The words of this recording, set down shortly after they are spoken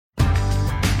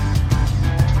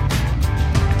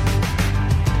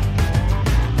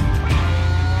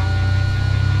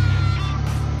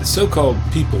so-called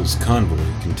People's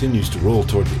Convoy continues to roll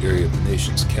toward the area of the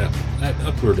nation's capital at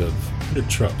upward of 100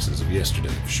 trucks as of yesterday,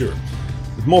 for sure,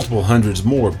 with multiple hundreds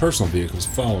more personal vehicles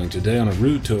following today on a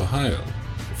route to Ohio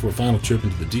before a final trip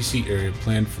into the D.C. area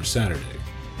planned for Saturday,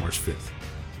 March 5th.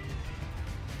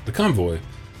 The convoy,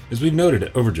 as we've noted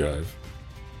at Overdrive,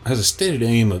 has a stated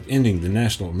aim of ending the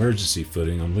national emergency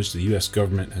footing on which the U.S.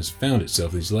 government has found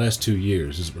itself these last 2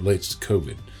 years as it relates to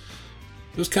COVID.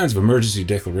 Those kinds of emergency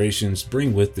declarations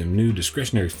bring with them new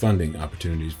discretionary funding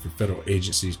opportunities for federal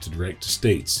agencies to direct to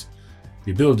states.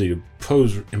 The ability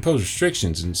to impose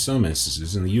restrictions in some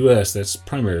instances. In the U.S., that's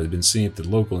primarily been seen at the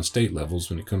local and state levels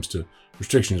when it comes to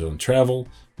restrictions on travel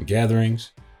and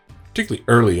gatherings, particularly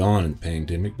early on in the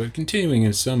pandemic, but continuing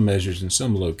in some measures in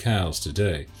some locales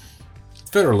today. At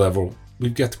the federal level,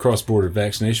 we've got the cross-border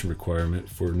vaccination requirement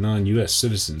for non-U.S.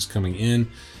 citizens coming in,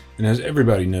 and as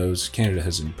everybody knows, Canada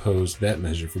has imposed that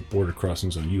measure for border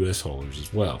crossings on U.S. haulers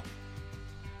as well.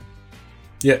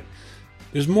 Yet,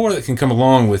 there's more that can come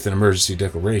along with an emergency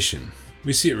declaration.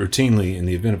 We see it routinely in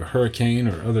the event of a hurricane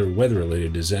or other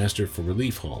weather-related disaster for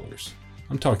relief haulers.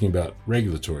 I'm talking about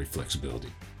regulatory flexibility.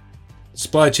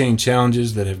 Supply chain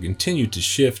challenges that have continued to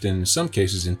shift and in some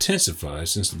cases intensify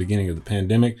since the beginning of the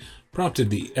pandemic prompted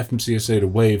the FMCSA to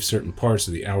waive certain parts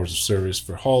of the hours of service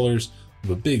for haulers of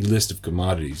a big list of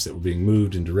commodities that were being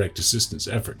moved in direct assistance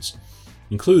efforts,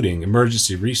 including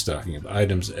emergency restocking of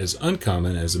items as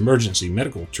uncommon as emergency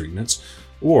medical treatments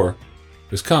or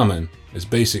as common as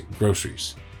basic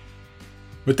groceries.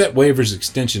 With that waiver's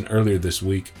extension earlier this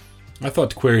week, I thought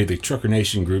to query the Trucker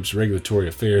Nation Group's regulatory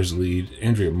affairs lead,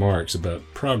 Andrea Marks, about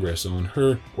progress on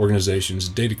her organization's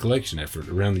data collection effort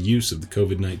around the use of the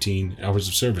COVID-19 hours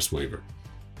of service waiver.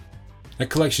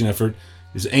 That collection effort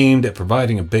is aimed at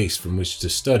providing a base from which to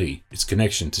study its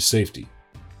connection to safety.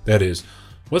 That is,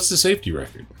 what's the safety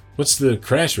record? What's the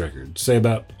crash record say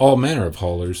about all manner of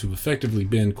haulers who've effectively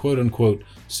been quote-unquote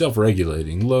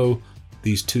self-regulating low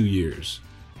these 2 years?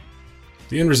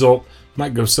 The end result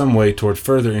might go some way toward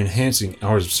further enhancing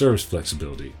hours of service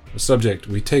flexibility, a subject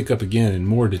we take up again in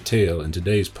more detail in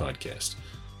today's podcast.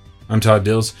 I'm Todd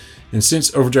Dills, and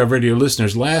since Overdrive Radio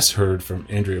listeners last heard from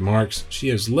Andrea Marks, she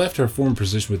has left her former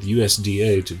position with the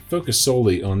USDA to focus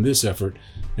solely on this effort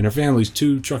and her family's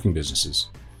 2 trucking businesses.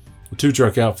 The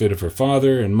 2-truck outfit of her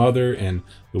father and mother, and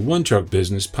the 1-truck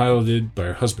business piloted by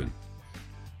her husband.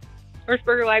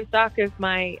 Firstburger Livestock is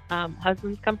my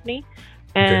husband's company,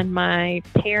 and my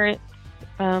parents'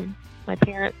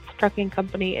 trucking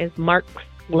company is Marks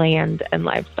Land and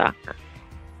Livestock.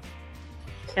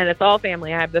 And it's all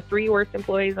family. I have the 3 worst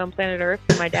employees on planet Earth,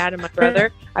 my dad and my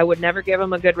brother. I would never give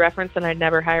them a good reference, and I'd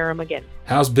never hire them again.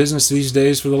 How's business these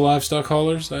days for the livestock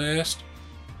haulers, I asked?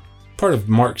 Part of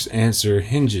Mark's answer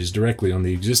hinges directly on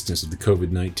the existence of the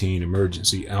COVID-19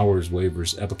 emergency hours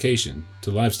waivers application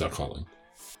to livestock hauling.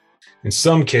 In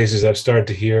some cases, I've started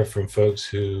to hear from folks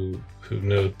who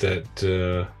note that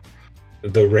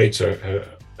the rates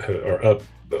are up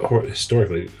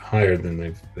historically higher than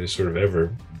they've sort of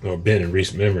ever or been in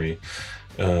recent memory.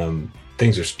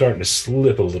 Things are starting to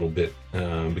slip a little bit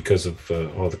because of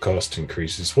all the cost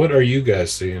increases. What are you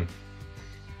guys seeing?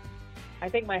 I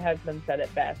think my husband said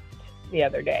it best the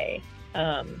other day,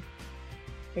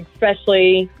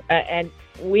 especially, and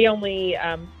we only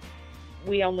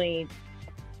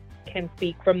can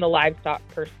speak from the livestock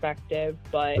perspective,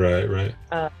 but right.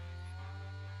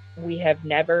 We've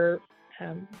never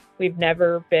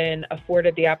been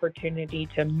afforded the opportunity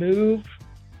to move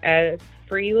as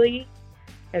freely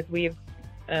as we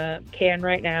can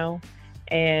right now.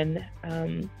 And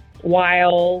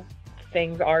while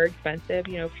things are expensive,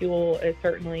 fuel is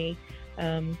certainly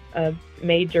a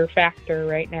major factor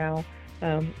right now.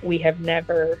 We've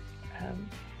never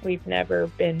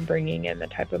been bringing in the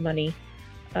type of money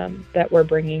that we're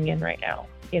bringing in right now.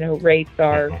 Rates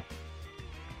are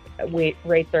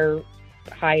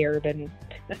higher than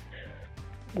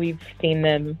we've seen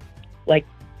them like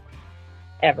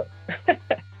ever.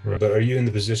 But are you in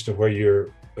the position of where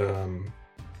you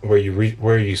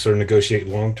sort of negotiate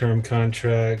long-term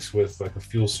contracts with like a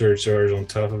fuel surcharge on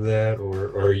top of that, or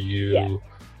are you?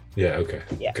 Yeah. Okay.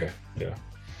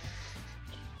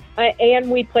 And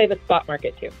we play the spot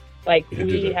market too.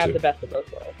 We have the best of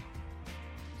both worlds.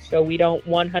 So we don't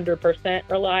 100%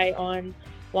 rely on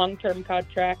long-term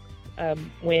contracts.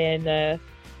 When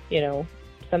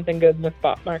something good in the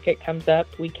spot market comes up,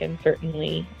 we can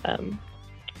certainly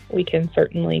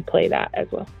play that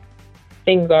as well.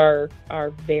 Things are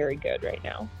very good right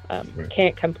now.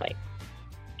 Can't complain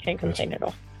at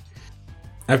all.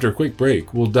 After a quick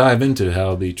break, we'll dive into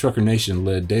how the Trucker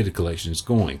Nation-led data collection is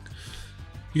going.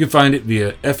 You can find it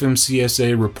via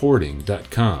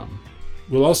fmcsareporting.com.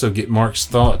 We'll also get Mark's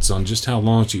thoughts on just how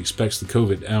long she expects the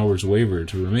COVID hours waiver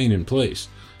to remain in place.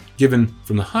 Given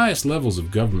from the highest levels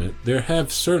of government, there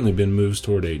have certainly been moves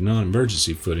toward a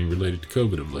non-emergency footing related to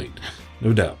COVID of late,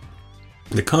 no doubt.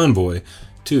 The convoy,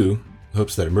 too,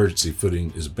 hopes that emergency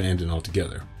footing is abandoned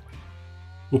altogether.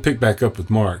 We'll pick back up with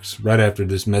Mark's right after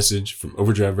this message from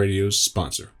Overdrive Radio's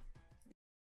sponsor.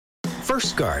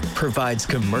 First Guard provides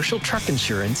commercial truck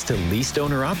insurance to leased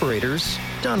owner-operators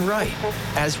done right,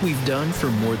 as we've done for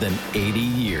more than 80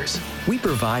 years. We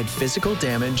provide physical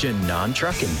damage and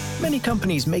non-trucking. Many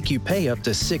companies make you pay up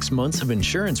to 6 months of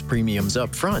insurance premiums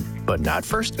up front, but not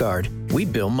First Guard. We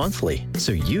bill monthly,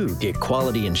 so you get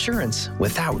quality insurance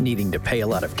without needing to pay a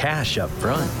lot of cash up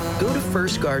front. Go to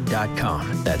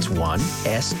firstguard.com. That's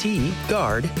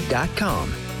 1stguard.com.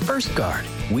 First Guard.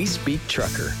 We speak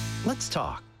trucker. Let's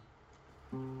talk.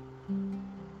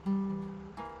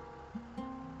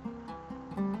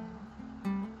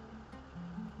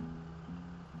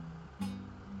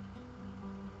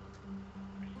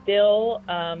 Still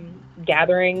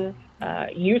gathering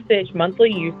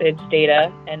monthly usage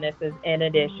data, and this is in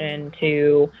addition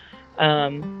to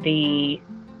the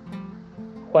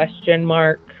question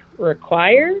mark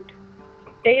required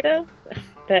data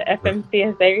that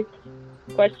FMCSA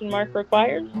question mark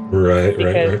requires. Right.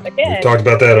 Again, we've talked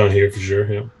about that on here for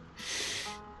sure. Yeah.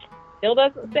 Still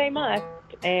doesn't say must,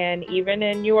 and even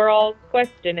in URL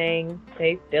questioning,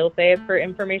 they still say it's for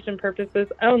information purposes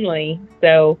only.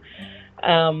 So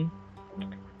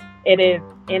it is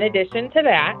in addition to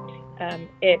that.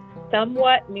 It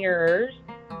somewhat mirrors.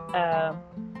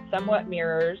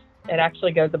 It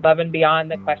actually goes above and beyond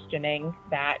the questioning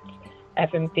that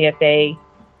FMCSA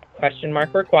question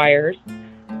mark requires.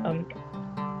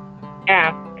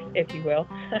 Ask, if you will.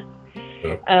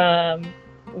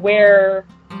 Where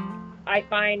I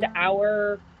find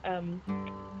our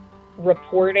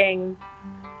reporting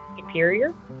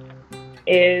superior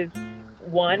is,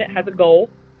 one, it has a goal.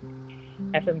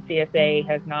 FMCSA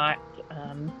has not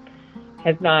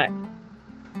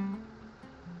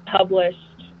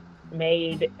published,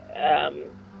 made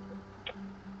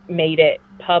it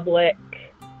public,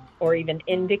 or even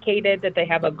indicated that they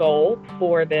have a goal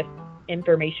for this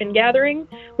information gathering.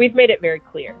 We've made it very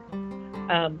clear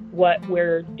what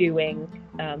we're doing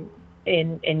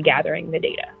in gathering the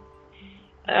data.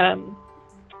 And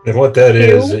what that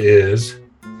is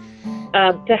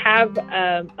to have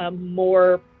a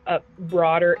more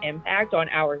broader impact on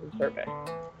hours of service.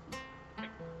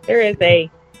 There is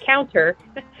a counter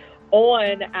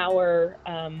on our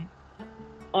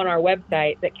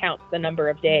website that counts the number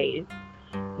of days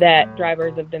that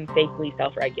drivers have been safely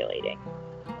self-regulating,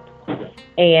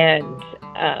 and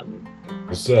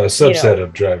it's a subset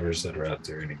of drivers that are out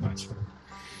there anyways.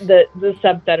 The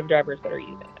subset of drivers that are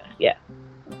using this, yeah,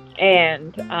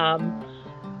 and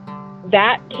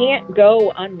that can't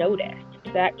go unnoticed.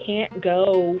 That can't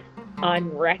go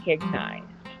unrecognized.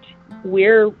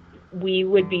 We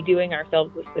would be doing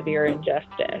ourselves a severe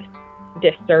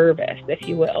disservice, if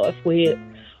you will, if we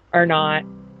are not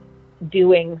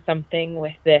doing something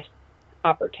with this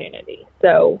opportunity.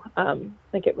 So I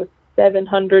think it was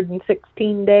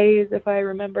 716 days, if I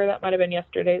remember. That might have been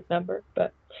yesterday's number,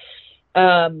 but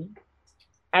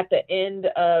at the end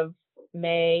of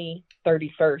May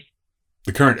 31st.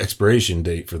 The current expiration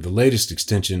date for the latest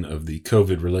extension of the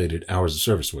COVID-related hours of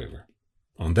service waiver.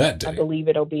 On that day, I believe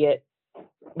it'll be at,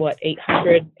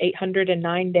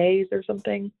 809 days or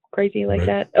something crazy like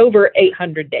that. Over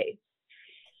 800 days.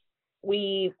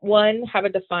 We, one, have a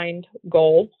defined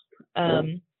goal.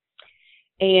 And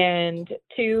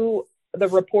two, the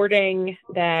reporting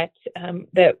that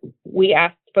we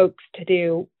asked folks to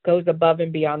do goes above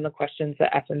and beyond the questions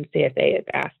that FMCSA is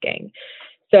asking.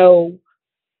 So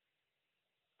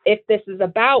if this is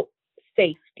about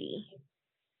safety,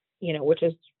 which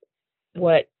is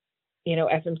what,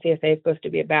 FMCSA is supposed to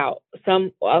be about,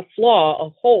 a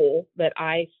hole that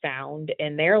I found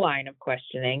in their line of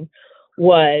questioning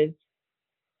was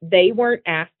they weren't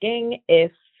asking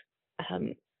if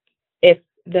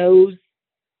those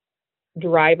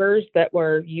drivers that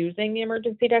were using the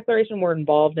emergency declaration were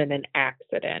involved in an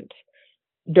accident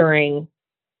during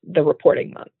the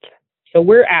reporting month. So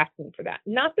we're asking for that.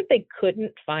 Not that they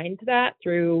couldn't find that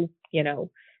through,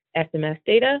 SMS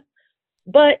data,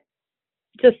 but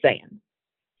just saying.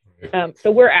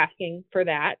 So we're asking for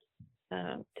that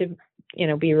to,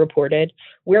 be reported.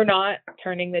 We're not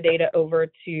turning the data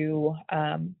over to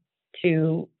DOT.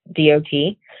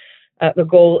 The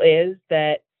goal is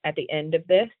that at the end of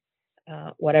this,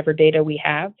 whatever data we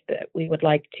have, that we would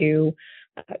like to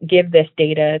give this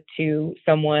data to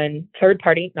someone, third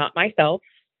party, not myself,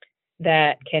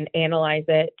 that can analyze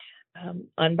it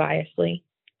unbiasedly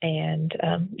and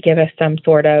give us some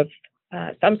sort of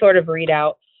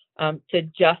readout to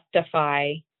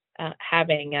justify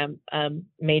having a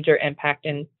major impact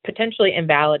and potentially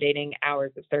invalidating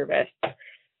hours of service.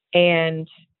 And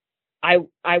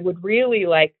I would really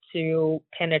like to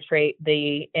penetrate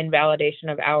the invalidation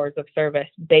of hours of service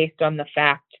based on the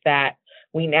fact that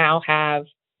we now have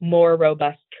more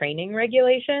robust training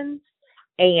regulations,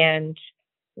 and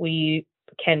we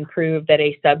can prove that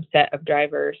a subset of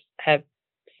drivers have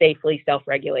safely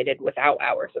self-regulated without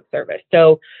hours of service.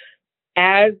 So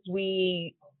as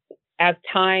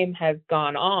time has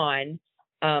gone on,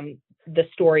 the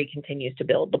story continues to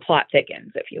build, the plot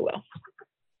thickens, if you will.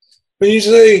 When you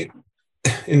say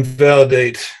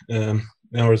invalidate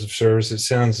hours of service, it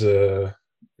sounds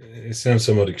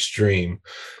somewhat extreme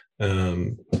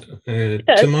to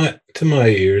my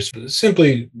ears.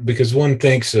 Simply because one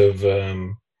thinks of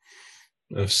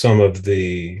some of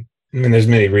the. I mean, there's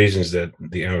many reasons that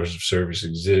the hours of service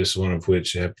exist. One of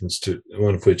which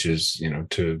is,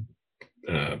 to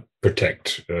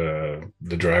protect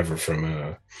the driver from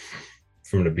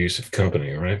an abusive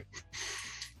company, right?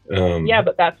 Yeah,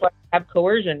 but that's why we have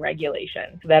coercion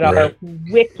regulations that are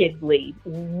wickedly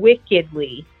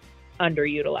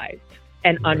underutilized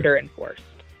and under-enforced.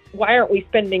 Why aren't we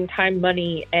spending time,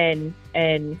 money, and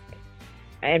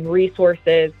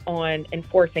resources on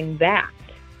enforcing that?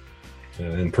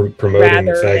 And promoting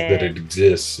the fact that it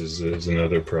exists is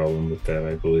another problem with that,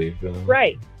 I believe.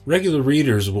 Right. Regular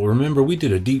readers will remember we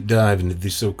did a deep dive into the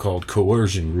so-called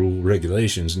coercion rule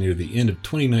regulations near the end of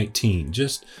 2019,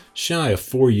 just shy of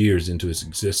 4 years into its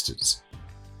existence.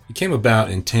 It came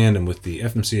about in tandem with the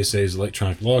FMCSA's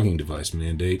electronic logging device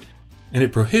mandate, and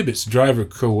it prohibits driver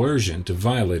coercion to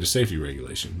violate a safety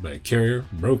regulation by a carrier,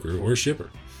 broker, or shipper.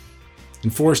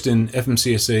 Enforced in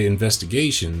FMCSA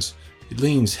investigations, it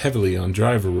leans heavily on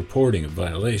driver reporting of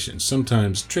violations,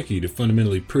 sometimes tricky to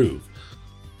fundamentally prove.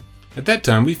 At that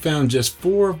time, we found just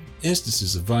 4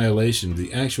 instances of violation of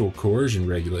the actual coercion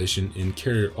regulation in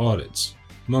carrier audits,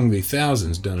 among the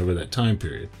thousands done over that time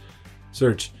period.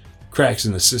 Search cracks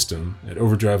in the system at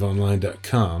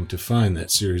overdriveonline.com to find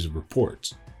that series of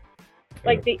reports.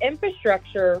 Like, the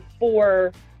infrastructure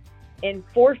for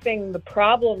enforcing the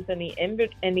problems in the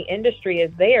industry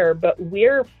is there, but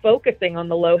we're focusing on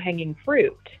the low-hanging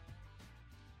fruit.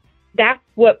 That's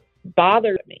what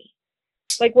bothers me.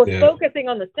 Like, we're focusing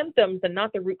on the symptoms and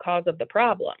not the root cause of the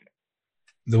problem.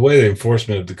 The way the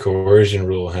enforcement of the coercion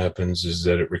rule happens is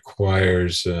that it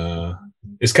requires,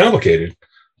 it's complicated,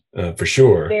 for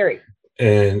sure. Very.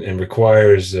 And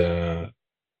requires a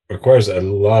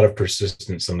lot of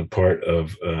persistence on the part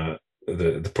of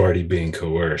the party being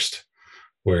coerced.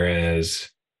 Whereas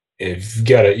if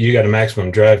you got a maximum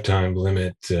drive time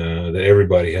limit that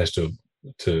everybody has to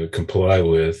comply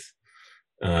with,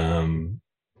 and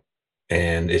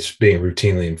it's being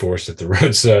routinely enforced at the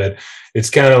roadside, it's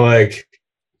kind of like,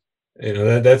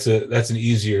 that's an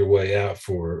easier way out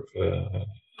for an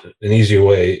easier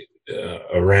way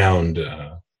around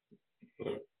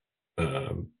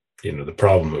the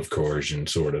problem of coercion,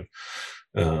 sort of,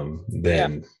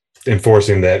 than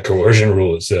enforcing that coercion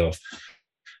rule itself.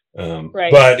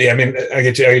 Right. But yeah, I mean, I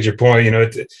get your point.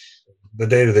 The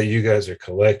data that you guys are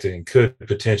collecting could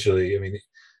potentially,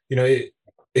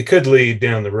 it could lead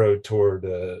down the road toward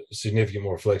significant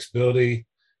more flexibility.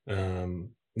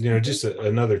 Just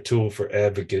another tool for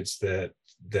advocates that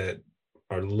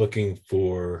are looking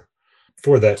for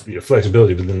that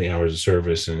flexibility within the hours of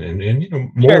service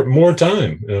and more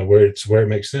time where it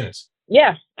makes sense.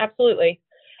 Yeah, absolutely.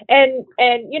 And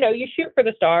you shoot for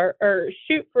the star, or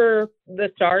shoot for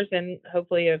the stars, and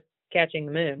hopefully of catching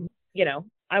the moon.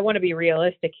 I want to be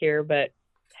realistic here, but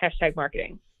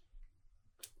 #marketing.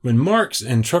 When Marks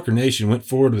and Trucker Nation went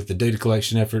forward with the data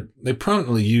collection effort, they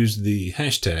prominently used the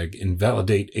hashtag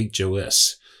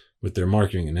 #InvalidateHOS with their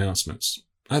marketing announcements.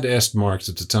 I'd asked Marks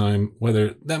at the time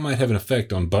whether that might have an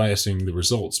effect on biasing the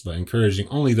results by encouraging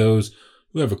only those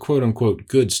who have a quote-unquote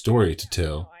good story to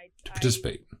tell to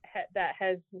participate. That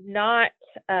has not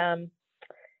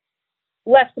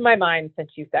left my mind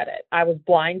since you said it. I was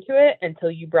blind to it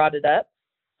until you brought it up.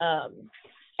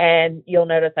 And you'll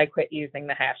notice I quit using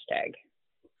the hashtag.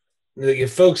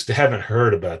 If folks haven't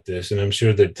heard about this, and I'm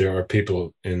sure that there are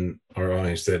people in our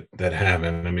audience that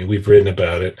haven't, I mean, we've written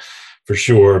about it for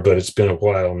sure, but it's been a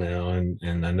while now,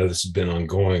 and I know this has been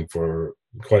ongoing for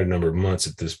quite a number of months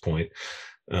at this point.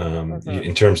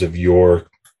 In terms of your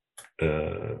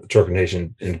Trucker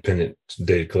Nation independent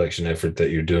data collection effort that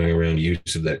you're doing around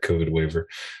use of that COVID waiver,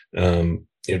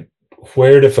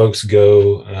 where do folks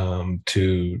go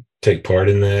to take part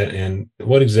in that, and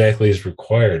what exactly is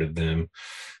required of them?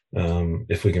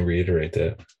 If we can reiterate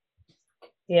that.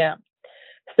 Yeah.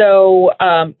 So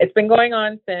it's been going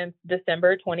on since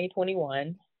December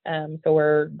 2021. So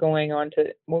we're going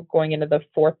into the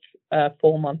fourth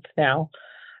full month now.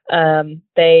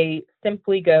 They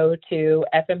simply go to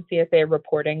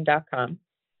fmcsareporting.com.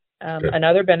 Okay.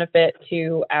 Another benefit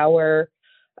to our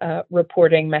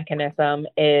reporting mechanism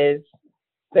is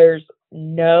there's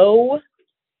no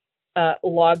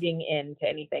logging into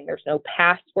anything. There's no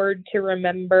password to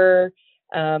remember.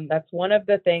 That's one of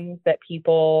the things that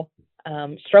people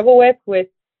struggle with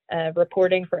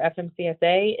reporting for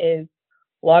FMCSA is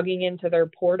logging into their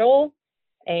portal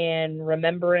and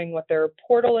remembering what their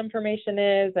portal information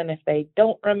is. And if they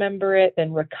don't remember it,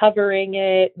 then recovering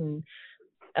it and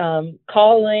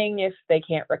calling if they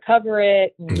can't recover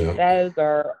it. And those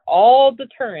are all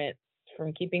deterrents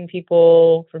from keeping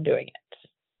people from doing it.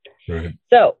 Right.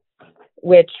 So,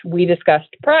 which we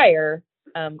discussed prior,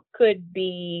 could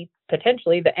be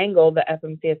potentially the angle that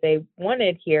FMCSA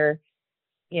wanted here.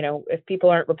 You know, if people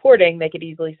aren't reporting, they could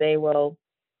easily say, well,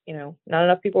 you know, not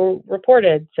enough people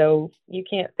reported. So you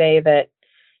can't say that,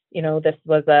 you know, this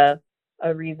was a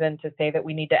reason to say that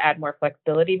we need to add more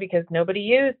flexibility because nobody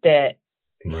used it,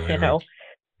 you know.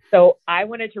 So I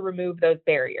wanted to remove those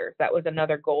barriers. That was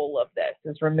another goal of this,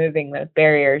 is removing those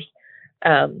barriers.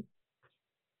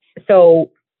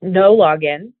 So no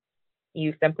login.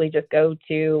 You simply just go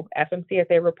to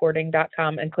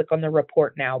fmcsareporting.com and click on the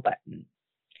Report Now button.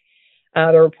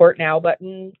 The Report Now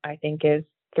button, I think, is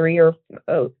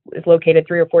located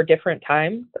 3 or 4 different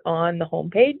times on the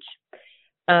homepage.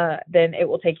 Then it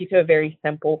will take you to a very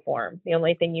simple form. The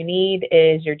only thing you need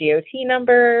is your DOT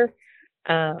number,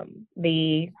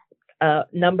 the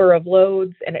number of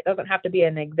loads, and it doesn't have to be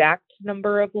an exact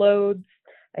number of loads.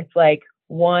 It's like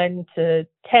 1 to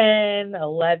 10,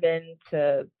 11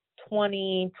 to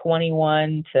 20,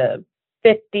 21 to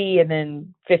 50, and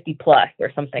then 50 plus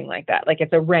or something like that. Like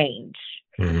it's a range.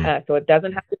 So it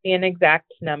doesn't have to be an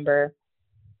exact number.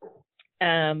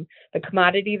 The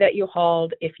commodity that you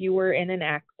hauled, if you were in an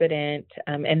accident,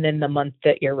 and then the month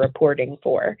that you're reporting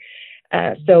for.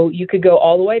 So you could go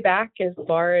all the way back as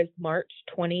far as March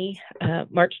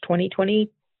 2020,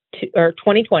 or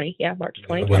 2020. Yeah, March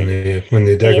 2020. When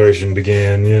the declaration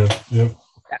began. Yeah. Yep.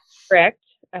 That's correct.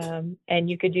 And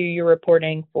you could do your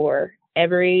reporting for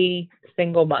every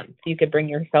single month. You could bring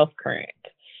yourself current.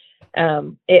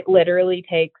 It literally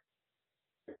takes,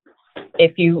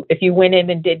 if you went in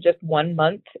and did just 1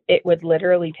 month, it would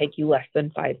literally take you less than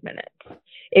 5 minutes.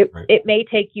 It may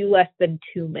take you less than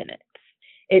 2 minutes.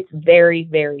 It's very,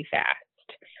 very fast.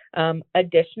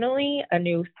 Additionally, a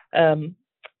new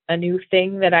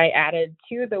thing that I added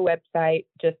to the website,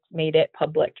 just made it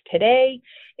public today,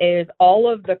 is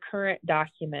all of the current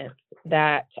documents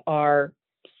that are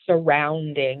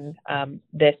surrounding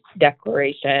this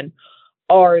declaration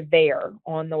are there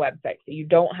on the website. So you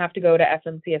don't have to go to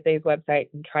FMCSA's website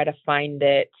and try to find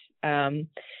it.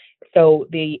 So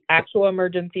the actual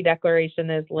emergency declaration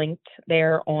is linked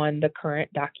there on the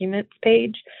current documents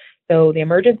page. So the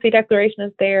emergency declaration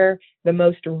is there. The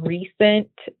most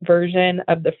recent version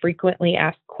of the frequently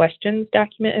asked questions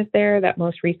document is there. That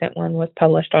most recent one was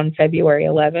published on February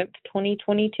 11th,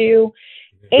 2022.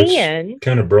 Which and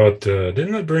kind of brought,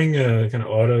 didn't it bring kind of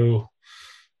auto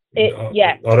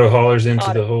haulers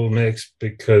into the whole mix?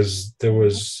 Because there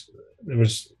was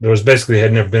basically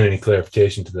had never been any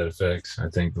clarification to that effect, I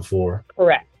think, before.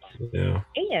 Correct. Yeah.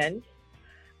 And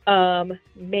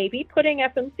maybe putting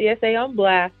FMCSA on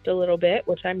blast a little bit,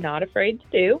 which I'm not afraid to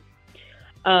do.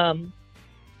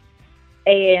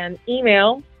 An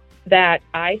email that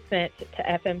I sent to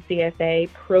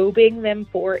FMCSA probing them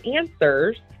for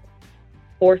answers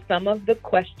for some of the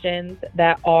questions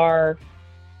that are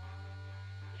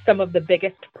some of the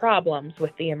biggest problems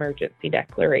with the emergency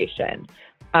declaration.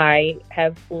 I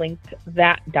have linked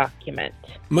that document.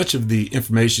 Much of the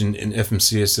information in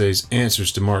FMCSA's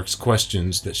answers to Mark's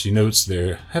questions that she notes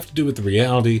there have to do with the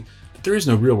reality that there is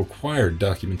no real required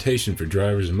documentation for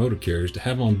drivers and motor carriers to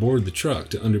have on board the truck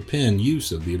to underpin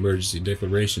use of the emergency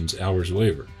declaration's hours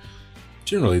waiver.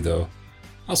 Generally, though,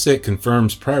 I'll say it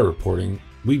confirms prior reporting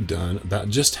we've done about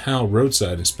just how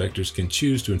roadside inspectors can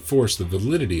choose to enforce the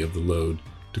validity of the load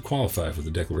to qualify for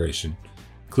the declaration,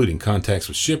 including contacts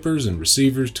with shippers and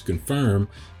receivers to confirm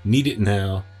need it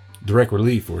now, direct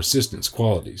relief, or assistance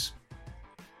qualities.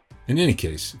 In any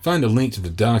case, find a link to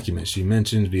the document she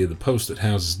mentioned via the post that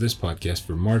houses this podcast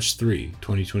for March 3,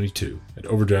 2022 at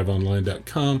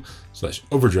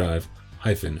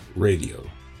overdriveonline.com/overdrive-radio.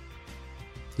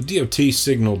 The DOT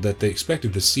signaled that they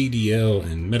expected the CDL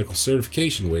and medical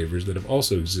certification waivers that have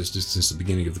also existed since the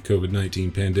beginning of the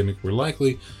COVID-19 pandemic were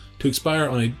likely to expire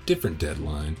on a different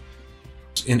deadline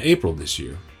in April this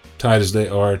year, tied as they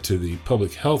are to the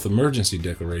public health emergency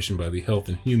declaration by the Health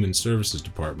and Human Services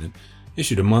Department,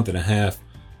 issued a month and a half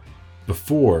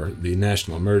before the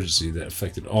national emergency that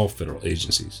affected all federal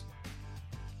agencies.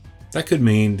 That could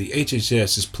mean the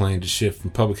HHS is planning to shift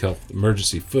from public health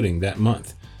emergency footing that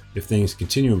month if things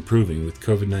continue improving with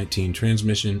COVID-19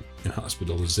 transmission and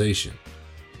hospitalization.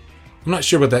 I'm not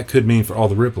sure what that could mean for all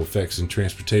the ripple effects in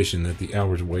transportation that the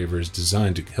hours waiver is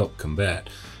designed to help combat,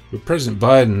 but President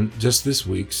Biden just this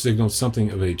week signaled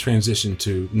something of a transition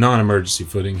to non-emergency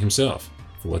footing himself,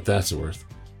 for what that's worth,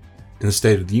 in the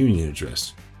State of the Union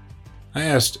address. I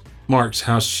asked Marks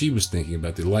how she was thinking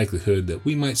about the likelihood that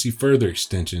we might see further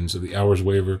extensions of the hours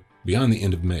waiver beyond the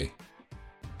end of May.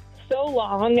 So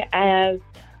long as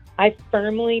I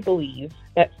firmly believe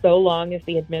that so long as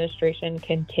the administration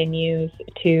continues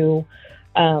to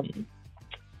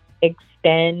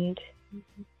extend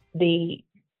the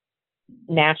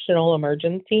national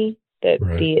emergency, that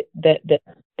the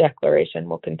declaration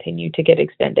will continue to get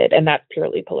extended, and that's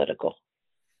purely political.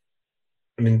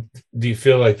 I mean, do you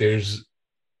feel like there's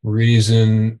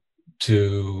reason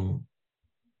to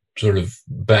sort of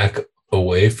back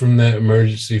away from that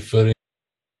emergency footing?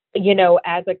 You know,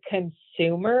 as a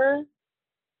consumer,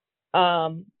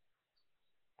 as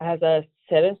a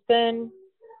citizen,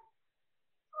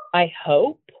 I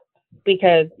hope,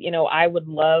 because, you know, I would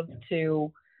love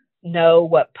to know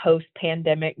what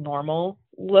post-pandemic normal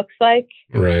looks like.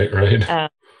 Right.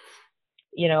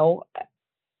 You know,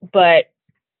 but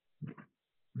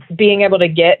being able to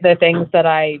get the things that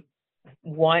I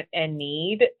want and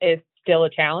need is still a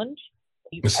challenge.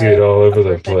 You see it all over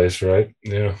the place, right?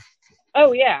 Yeah.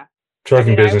 Oh, yeah.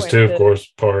 Trucking business too, of course,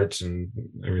 parts and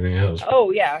everything else.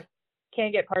 Oh, yeah.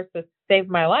 Can't get parts to save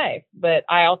my life. But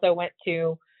I also went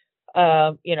to,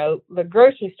 you know, the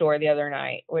grocery store the other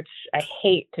night, which I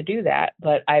hate to do that,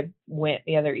 but I went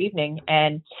the other evening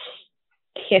and,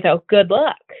 you know, good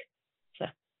luck. So,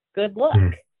 good luck.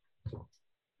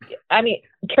 I mean,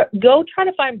 go try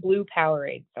to find blue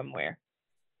Powerade somewhere.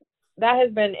 That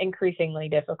has been increasingly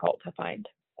difficult to find.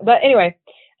 But anyway,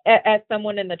 as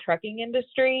someone in the trucking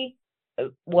industry,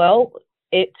 well,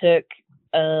 it took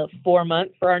 4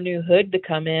 months for our new hood to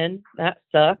come in. That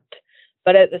sucked.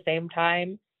 But at the same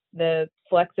time, the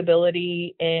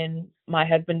flexibility in my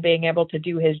husband being able to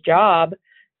do his job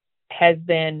has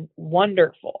been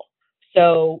wonderful.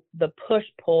 So the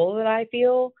push-pull that I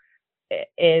feel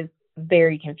is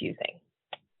very confusing.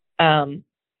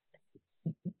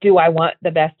 Do I want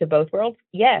the best of both worlds?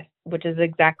 Yes, which is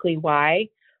exactly why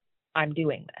I'm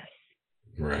doing this.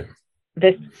 Right.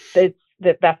 That's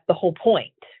the whole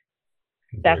point.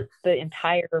 That's the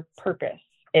entire purpose,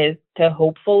 is to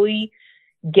hopefully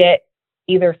get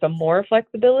either some more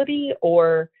flexibility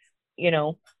or, you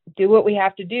know, do what we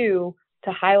have to do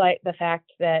to highlight the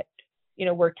fact that, you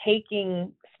know, we're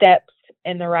taking steps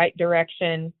in the right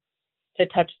direction to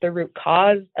touch the root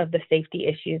cause of the safety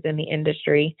issues in the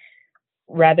industry,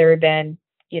 rather than,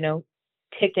 you know,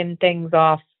 ticking things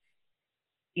off,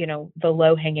 you know, the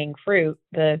low-hanging fruit,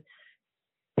 the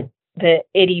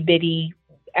itty-bitty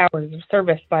hours of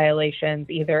service violations,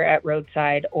 either at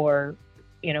roadside or,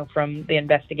 you know, from the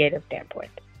investigative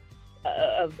standpoint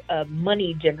of a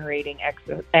money-generating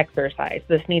exercise.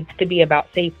 This needs to be about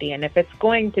safety. And if it's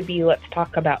going to be, let's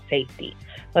talk about safety.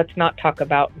 Let's not talk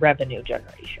about revenue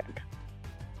generation.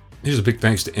 Here's a big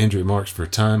thanks to Andrea Marks for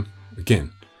her time.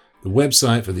 Again, the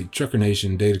website for the Trucker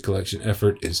Nation data collection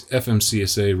effort is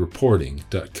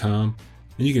fmcsareporting.com,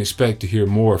 and you can expect to hear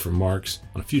more from Marks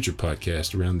on a future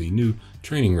podcast around the new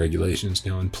training regulations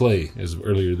now in play as of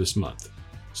earlier this month.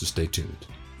 So stay tuned.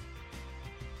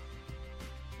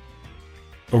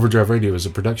 Overdrive Radio is a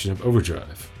production of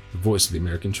Overdrive, the voice of the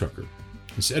American trucker.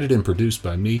 It's edited and produced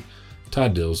by me,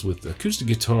 Todd Dills, with acoustic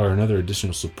guitar and other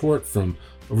additional support from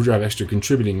Overdrive Extra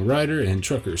contributing writer and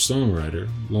trucker songwriter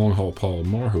Long Haul Paul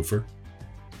Marhofer.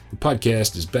 The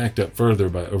podcast is backed up further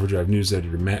by Overdrive news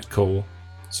editor Matt Cole,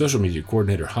 social media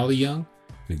coordinator Holly Young,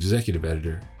 and executive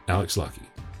editor Alex Lockey.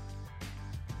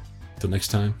 Until next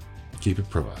time, keep it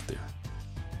pro out there.